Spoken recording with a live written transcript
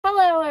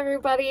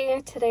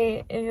everybody.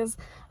 Today is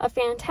a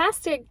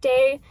fantastic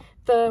day.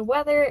 The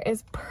weather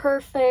is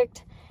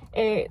perfect.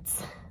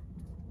 It's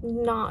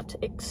not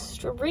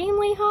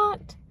extremely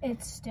hot.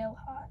 It's still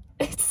hot.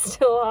 It's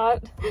still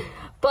hot,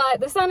 but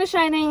the sun is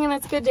shining and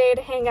it's a good day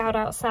to hang out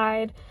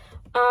outside.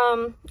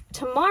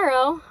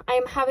 Tomorrow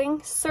I'm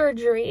having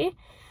surgery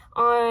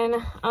on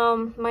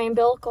my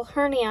umbilical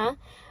hernia.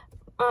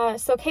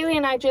 So Kaylee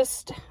and I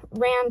just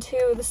ran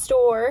to the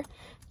store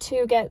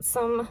to get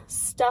some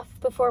stuff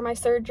before my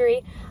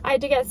surgery. I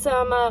had to get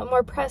some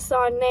more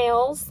press-on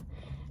nails.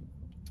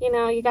 You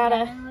know, you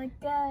gotta look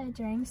good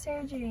during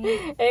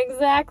surgery.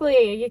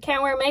 Exactly. You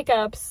can't wear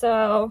makeup,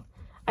 so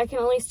I can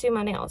at least do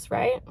my nails,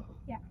 right?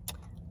 Yeah.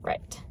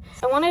 Right.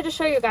 I wanted to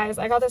show you guys,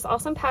 I got this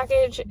awesome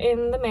package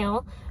in the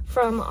mail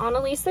from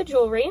Luisa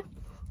jewelry,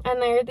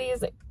 and they're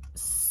these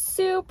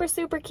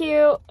super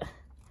cute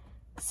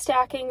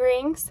stacking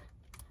rings.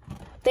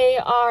 They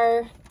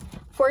are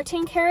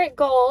 14 karat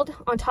gold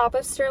on top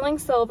of sterling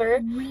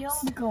silver. Real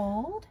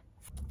gold?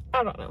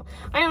 I don't know.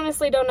 I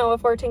honestly don't know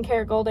what 14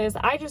 karat gold is.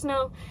 I just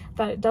know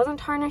that it doesn't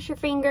tarnish your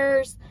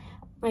fingers.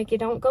 Like, you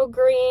don't go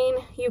green.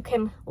 You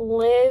can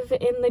live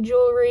in the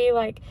jewelry.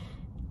 Like,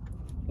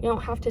 you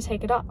don't have to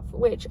take it off,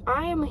 which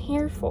I am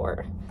here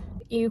for.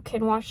 You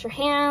can wash your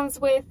hands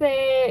with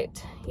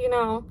it, you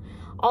know.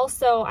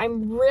 Also,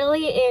 I'm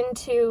really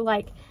into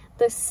like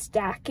the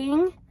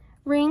stacking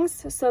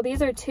rings. So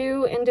these are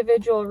 2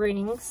 individual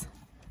rings.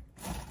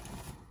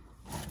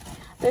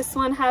 This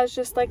one has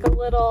just like a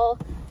little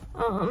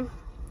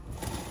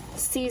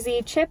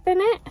CZ chip in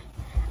it,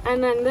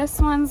 and then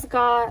this one's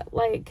got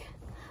like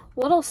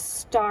little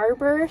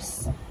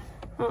starbursts.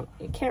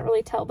 You can't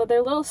really tell, but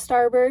they're little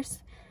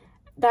starbursts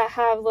that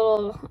have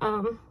little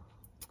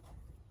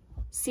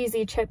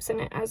CZ chips in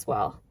it as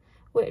well,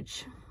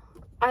 which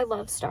I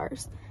love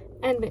stars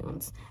and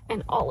moons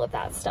and all of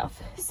that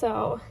stuff.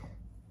 So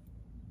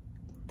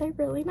they're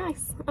really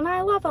nice and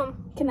I love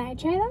them. Can I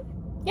try them?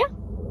 Yeah.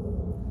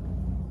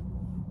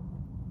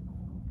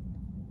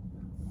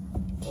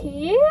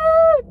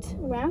 Cute.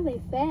 Wow, they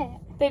fit.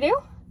 They do?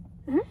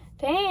 Uh-huh.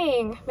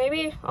 Dang,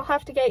 maybe I'll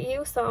have to get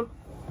you some.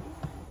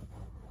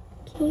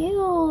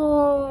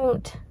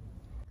 Cute.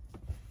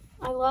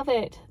 I love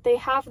it. They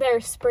have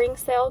their spring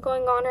sale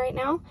going on right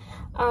now,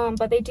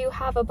 but they do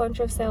have a bunch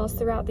of sales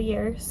throughout the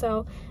year.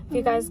 So if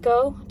you guys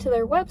go to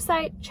their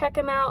website, check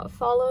them out,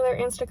 follow their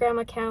Instagram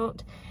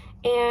account,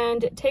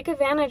 and take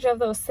advantage of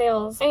those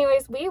sales.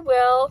 Anyways, we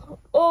will,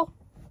 oh,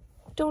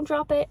 don't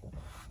drop it.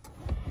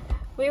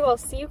 We will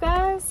see you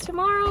guys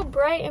tomorrow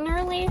bright and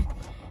early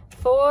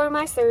for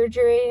my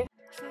surgery.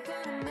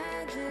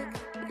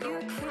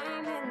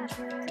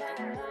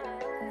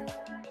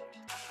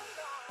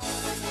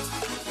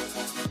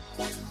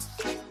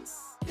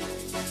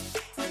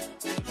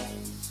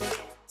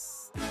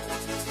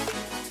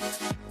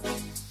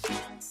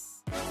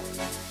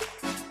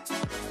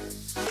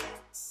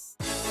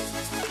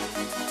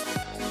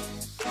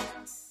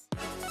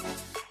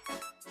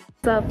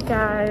 What's up,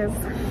 guys?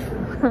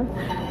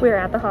 We're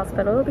at the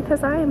hospital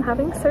because I am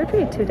having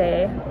surgery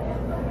today.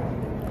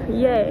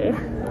 Yay.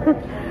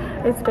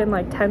 It's been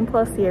like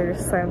 10+ years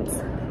since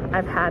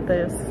I've had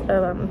this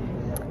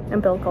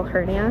umbilical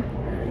hernia,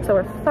 so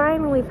we're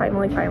finally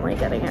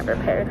getting it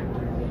repaired.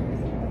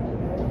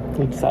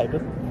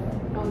 Excited?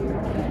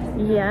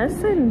 Yes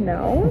and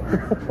no.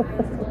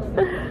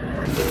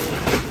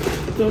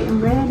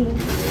 Getting ready.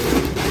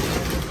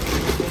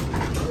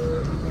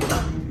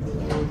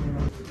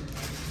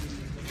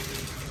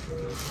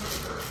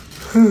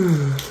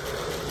 Look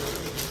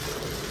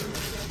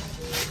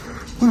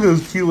at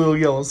those cute little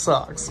yellow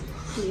socks.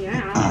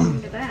 Yeah,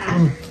 look at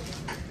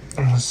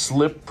that.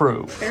 Slip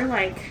proof. They're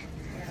like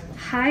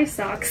high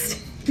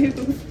socks too.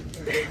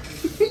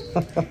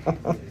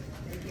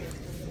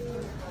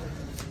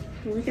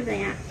 Look at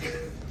that.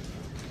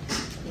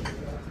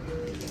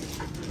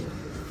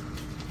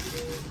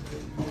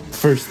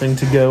 First thing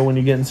to go when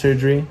you get in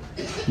surgery,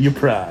 your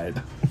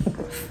pride.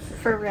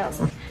 For real.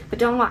 But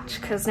don't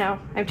watch, because now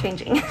I'm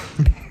changing.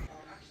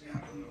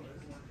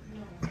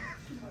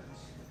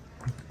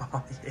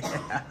 Oh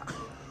yeah.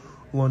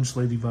 Lunch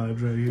lady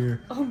vibes right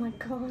here. Oh my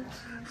gosh.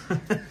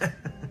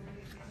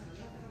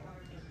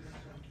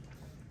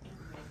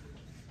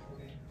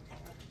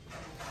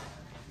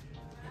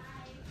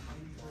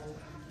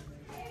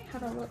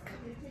 How'd I look?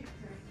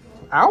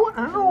 Ow,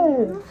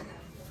 ow.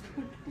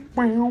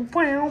 Wow,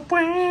 wow,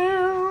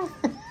 wow.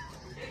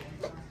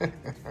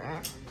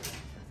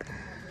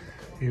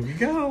 Here we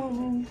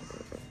go.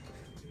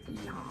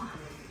 Yeah.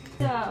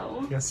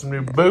 So, Got some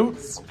new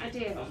boots. I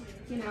do.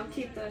 You know,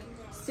 keep the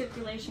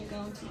circulation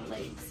going to the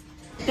legs.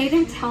 They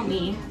didn't tell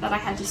me that I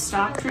had to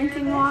stop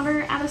drinking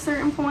water at a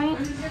certain point.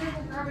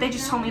 They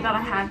just told me that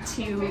I had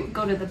to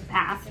go to the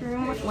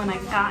bathroom when I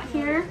got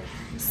here.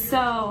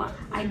 So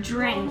I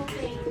drank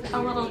a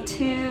little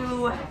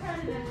too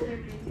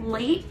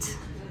late.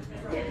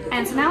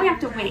 And so now we have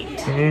to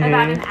wait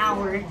about an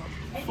hour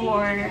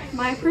for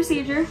my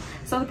procedure.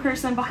 So the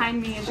person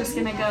behind me is just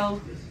gonna go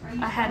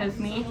ahead of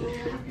me,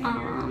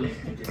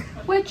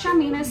 which I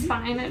mean is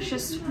fine. It's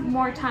just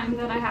more time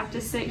that I have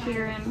to sit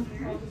here and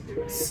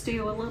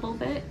stew a little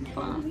bit,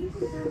 but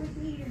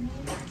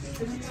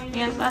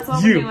yeah, that's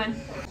all we're doing.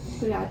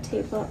 We gotta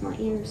tape up my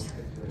ears.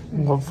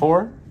 What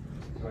for?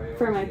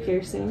 For my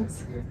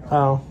piercings.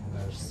 Oh.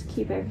 Just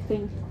keep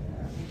everything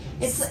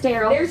It's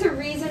sterile. There's a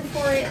reason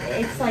for it.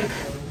 It's like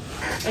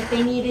if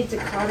they needed to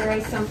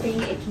cauterize something,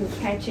 it can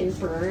catch and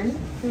burn,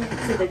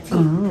 so the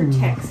tape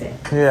protects it.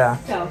 Yeah.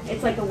 So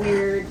it's like a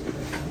weird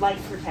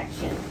life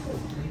protection.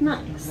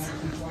 Nice.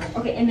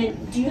 Okay, and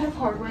then do you have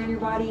hardware in your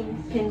body?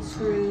 Pin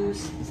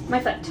screws? My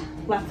foot.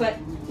 Left foot?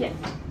 Yeah.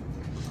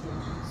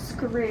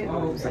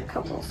 Screws, a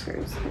couple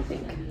screws, I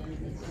think.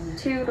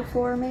 2 to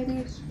 4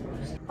 maybe.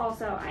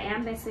 Also, I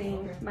am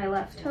missing my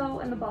left toe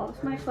and the ball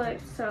of my foot,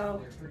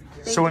 so...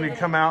 So when you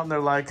come out and they're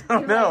like, oh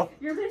no,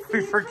 You're missing we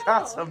your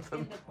forgot toe.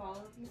 something.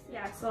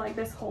 Yeah, so like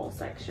this whole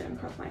section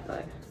of my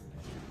foot.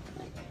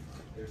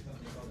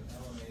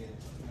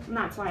 And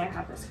that's why I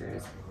have the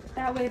screws.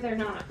 That way they're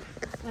not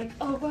like,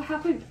 oh, what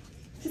happened?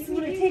 Did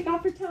someone take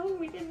off her toe and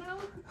we didn't know?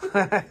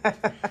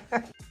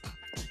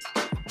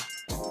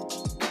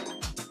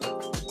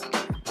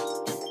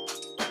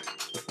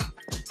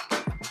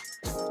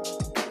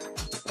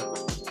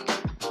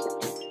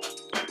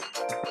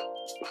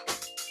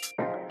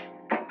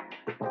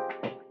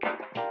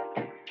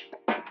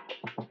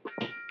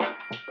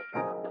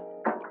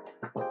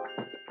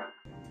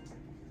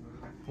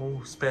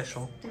 Oh,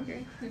 special.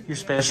 Okay. You're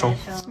special.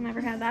 I've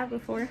never had that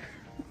before.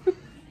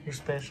 You're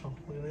special.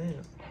 Look at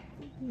that.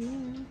 Yeah.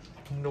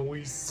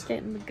 Noise.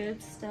 Getting the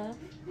good stuff.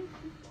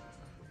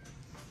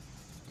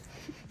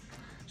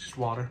 Just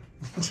water.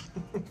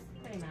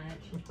 Pretty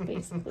much.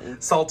 Basically.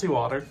 Salty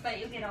water. But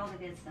you get all the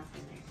good stuff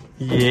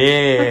in there.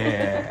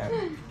 Yeah.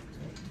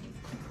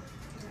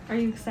 Are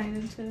you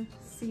excited to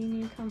see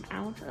me come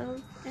out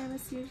of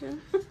anesthesia?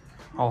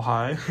 All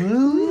high.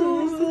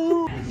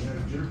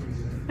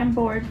 I'm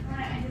bored.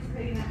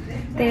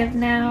 They have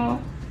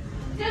now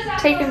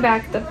taken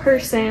back the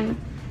person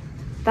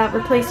that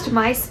replaced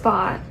my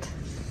spot,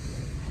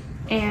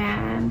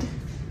 and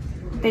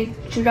they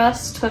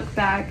just took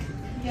back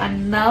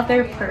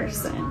another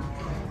person.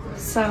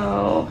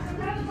 So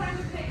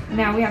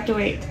now we have to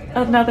wait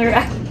another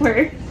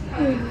hour.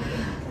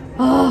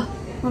 Oh,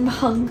 I'm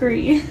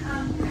hungry.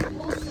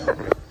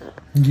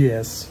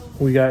 Yes,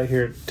 we got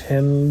here at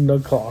 10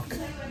 o'clock,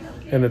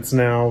 and it's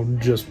now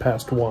just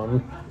past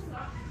 1.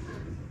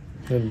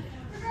 And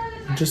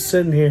just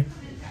sitting here,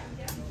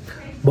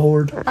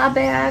 bored. My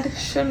bad.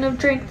 Shouldn't have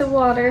drank the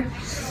water.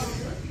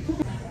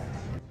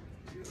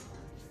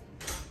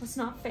 That's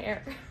not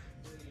fair.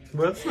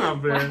 That's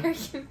not Why bad. are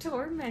you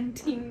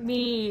tormenting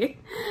me?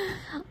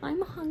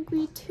 I'm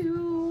hungry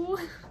too.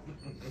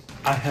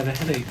 I had a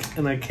headache,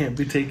 and I can't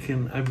be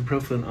taking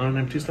ibuprofen on an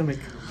empty stomach.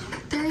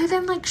 They're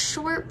even like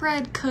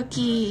shortbread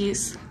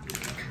cookies.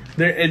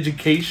 They're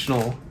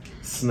educational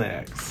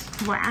snacks.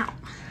 Wow.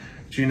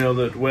 Do you know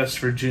that West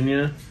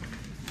Virginia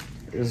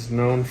is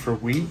known for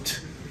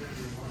wheat?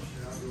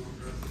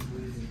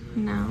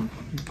 No.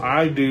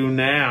 I do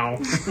now.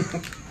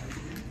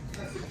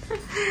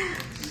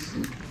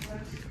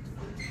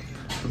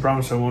 I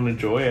promise I won't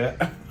enjoy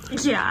it.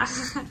 Yeah,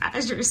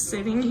 as you're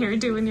sitting here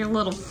doing your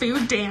little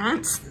food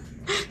dance.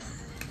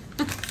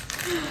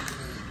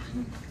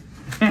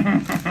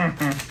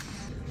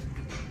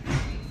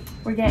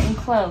 We're getting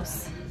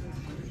close.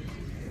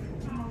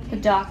 The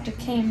doctor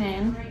came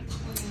in,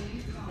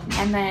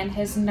 and then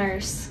his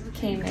nurse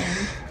came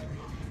in.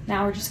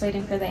 Now we're just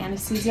waiting for the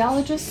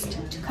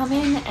anesthesiologist to come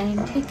in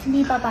and take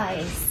me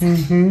bye-byes.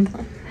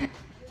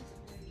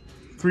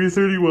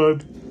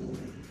 3:31.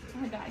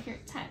 I got here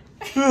at 10.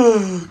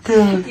 Oh,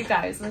 God. You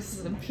guys, this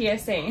is a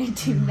PSA.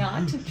 Do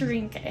not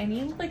drink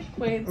any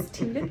liquids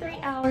 2 to 3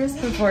 hours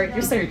before your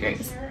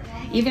surgeries.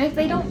 Even if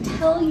they don't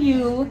tell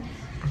you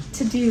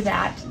to do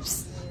that,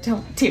 just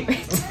don't do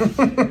it.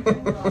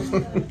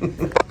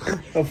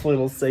 Hopefully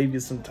it'll save you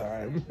some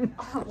time.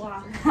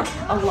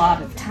 A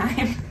lot of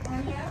time.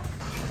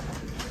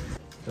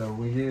 So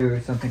we do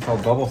something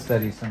called bubble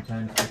studies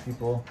sometimes for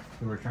people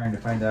who are trying to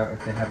find out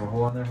if they have a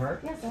hole in their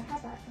heart. Yes, I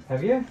have that.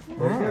 Have you?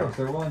 There you go.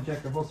 So we'll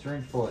inject a whole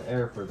syringe full of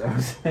air for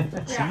those. Yeah,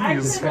 I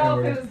Jeez. didn't know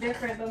if it was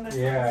different than this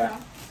Yeah.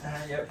 one,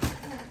 Yep. so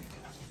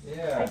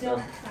Yeah. I so- don't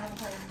have a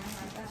hole in my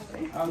heart that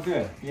way. Oh,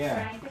 good.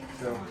 Yeah.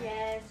 So,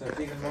 Yes. so it's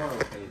even more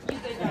okay. You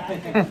good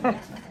job.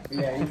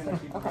 Yeah, even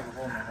if people have a hole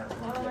in their heart.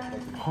 we'll inject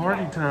it.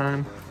 Party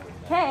time.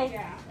 Okay.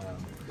 So,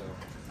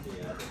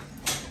 yeah.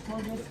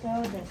 We'll just go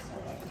this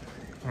way.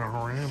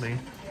 Alrighty.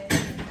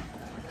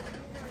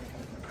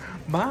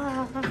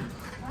 Bye.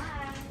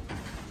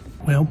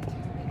 Well,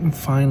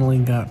 finally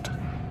got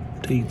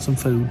to eat some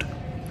food.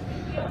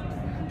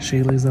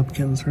 Shaylee's up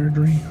getting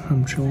surgery.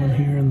 I'm chilling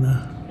here in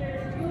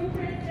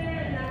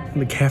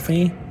the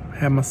cafe.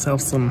 Had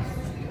myself some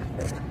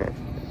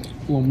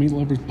little meat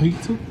lovers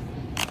pizza.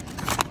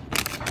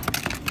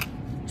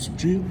 Some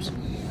chips.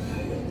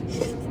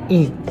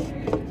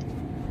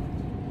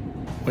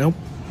 Well,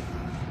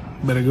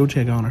 better go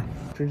check on her.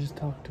 Just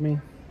talk to me.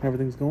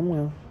 Everything's going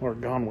well, or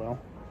gone well.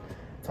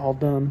 It's all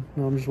done.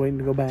 Now I'm just waiting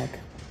to go back.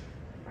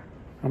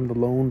 I'm the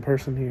lone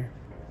person here.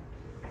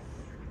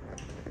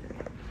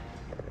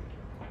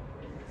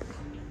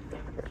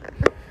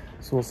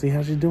 So we'll see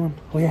how she's doing.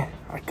 Oh yeah,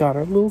 I got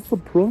her a little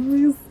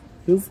surprise.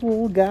 This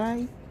little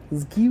guy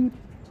is cute.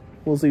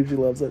 We'll see if she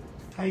loves it.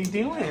 How you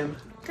doing?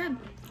 Good.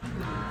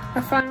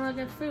 I finally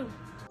got food.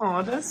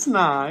 Oh, that's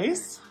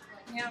nice.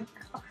 Yeah,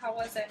 how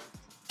was it?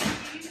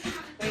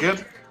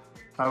 Good.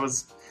 I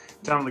was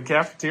down in the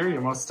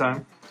cafeteria most of the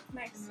time.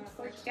 Nice.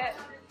 What'd you get?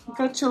 You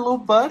got your little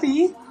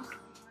buddy.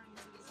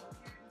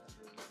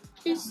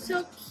 He's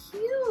so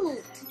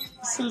cute.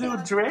 It's a little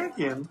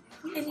dragon.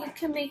 And you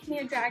can make me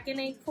a dragon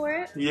egg for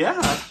it?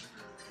 Yeah.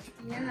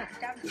 Yeah,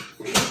 that'd be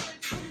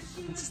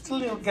It's just a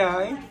little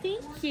guy.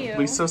 Thank you.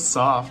 He's so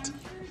soft.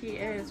 He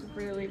is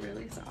really,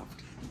 really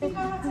soft.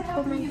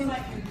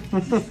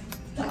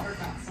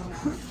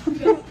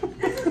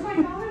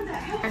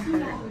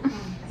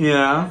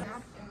 Yeah.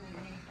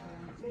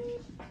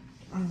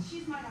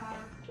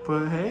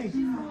 But hey,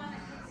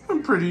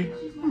 I'm pretty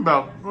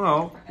about,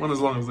 well, went as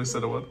long as they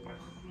said it would.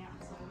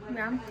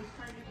 Yeah.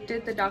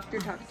 Did the doctor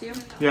talk to you?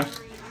 Yeah.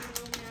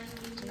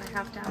 Did I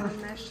have to have a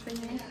mesh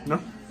thingy? No.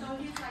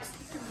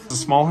 It's a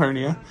small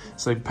hernia,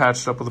 so they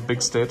patched up with a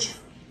big stitch.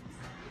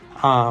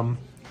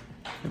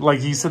 Like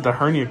he said, the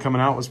hernia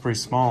coming out was pretty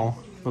small,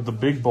 but the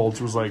big bulge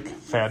was like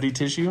fatty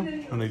tissue,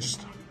 and they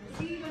just,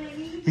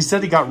 he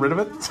said he got rid of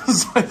it,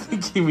 so I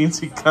think he means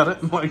he cut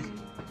it and like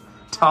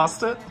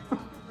tossed it.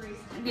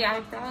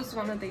 Yeah, that was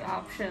one of the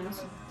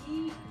options.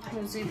 It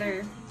was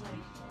either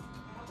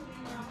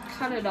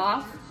cut it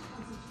off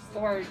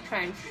or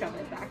try and shove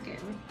it back in.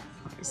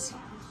 Nice.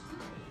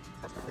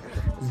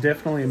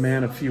 Definitely a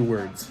man of few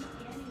words,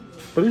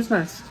 but he was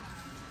nice.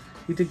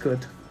 He did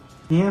good.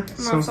 Yeah.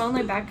 I was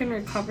only back in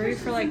recovery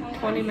for like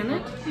 20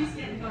 minutes.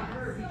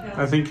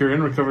 I think you're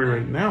in recovery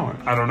right now.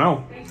 I don't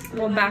know.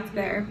 Well, back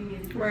there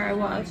where I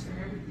was.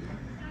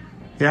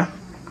 Yeah.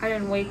 I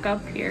didn't wake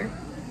up here.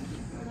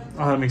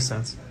 Oh, that makes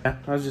sense. Yeah,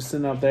 I was just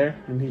sitting out there,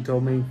 and he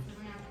told me,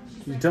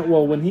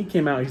 well, when he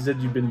came out, he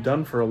said you've been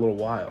done for a little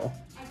while.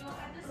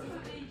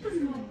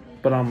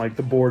 But on like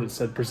the board, it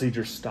said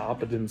procedure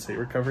stop. It didn't say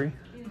recovery.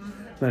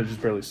 Then it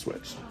just barely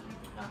switched.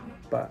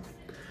 But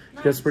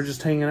guess we're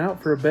just hanging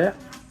out for a bit.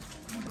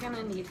 I'm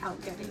gonna need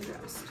help getting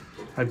dressed.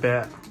 I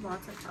bet.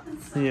 Lots of help.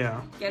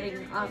 Yeah.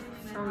 Getting up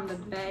from the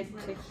bed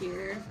to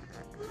here.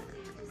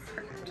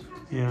 Hurt.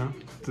 Yeah.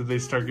 Did they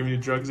start giving you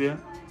drugs yet?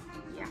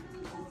 Yeah.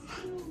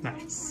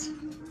 Nice.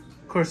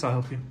 Of course I'll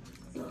help you.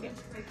 Thank you.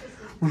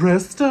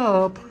 Rest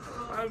up.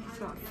 I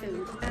just want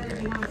food.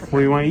 What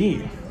do you want to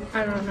eat?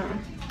 I don't know.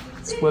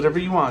 It's whatever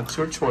you want. It's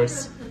your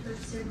choice.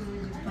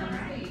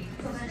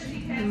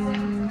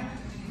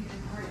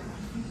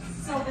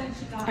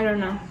 I don't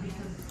know.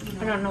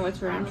 I don't know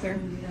what's around here.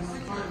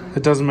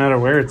 It doesn't matter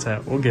where it's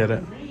at. We'll get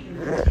it.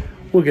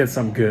 We'll get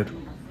something good.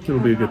 It'll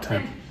be a good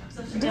time.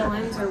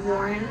 Dylan's or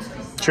Warren's.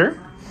 Sure.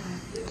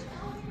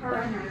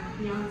 Go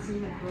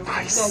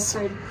Nice.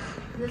 for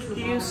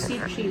juicy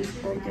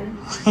cheeseburger.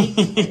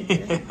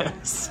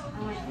 Yes.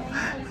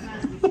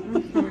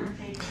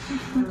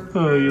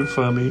 Oh, you're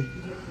funny.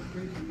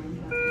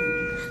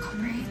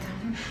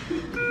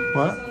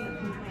 What?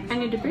 I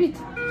need to breathe.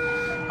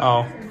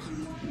 Oh.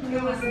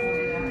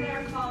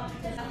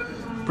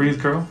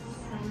 Breathe, girl.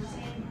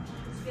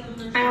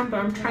 I am, but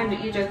I'm trying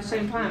to eat at the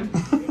same time.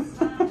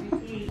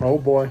 Oh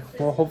boy.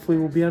 Well, hopefully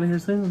we'll be out of here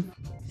soon.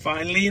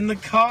 Finally in the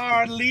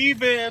car,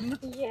 leaving.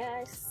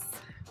 Yes.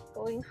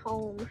 Going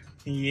home.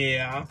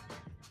 Yeah.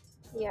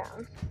 Yeah.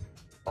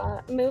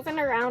 But moving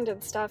around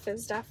and stuff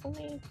is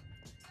definitely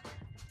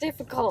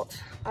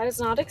difficult. I was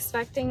not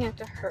expecting it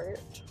to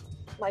hurt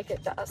like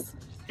it does.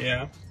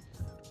 Yeah.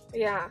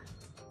 Yeah.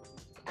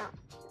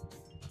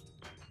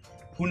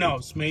 Who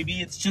knows?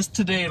 Maybe it's just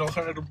today it'll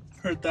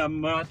hurt that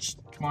much.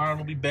 Tomorrow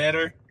it'll be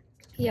better.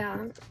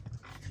 Yeah.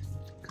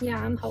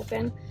 Yeah, I'm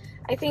hoping.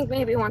 I think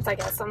maybe once I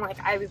get some like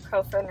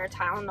ibuprofen or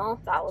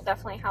Tylenol, that will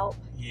definitely help.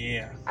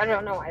 Yeah. I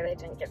don't know why they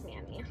didn't give me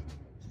any.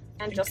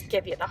 And just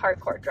give you the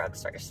hardcore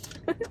drugs first.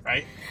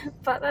 Right?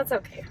 But that's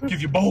okay.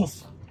 Give you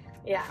both.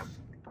 Yeah.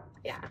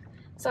 Yeah.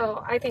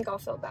 So I think I'll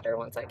feel better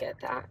once I get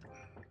that.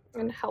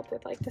 And help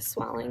with like the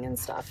swelling and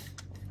stuff.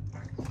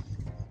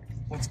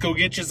 Let's go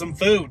get you some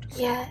food.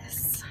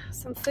 Yes.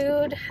 Some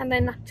food and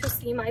then to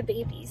see my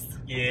babies.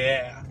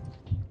 Yeah.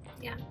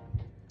 Yeah.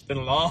 It's been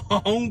a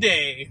long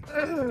day.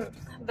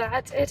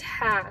 That it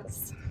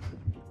has.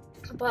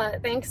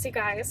 But thanks you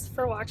guys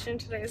for watching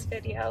today's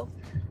video.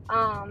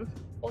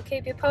 We'll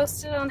keep you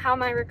posted on how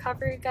my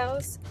recovery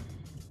goes.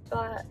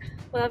 But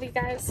love you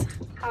guys.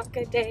 Have a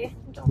good day.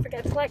 Don't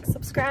forget to like,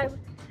 subscribe,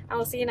 and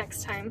we'll see you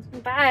next time.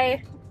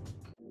 Bye.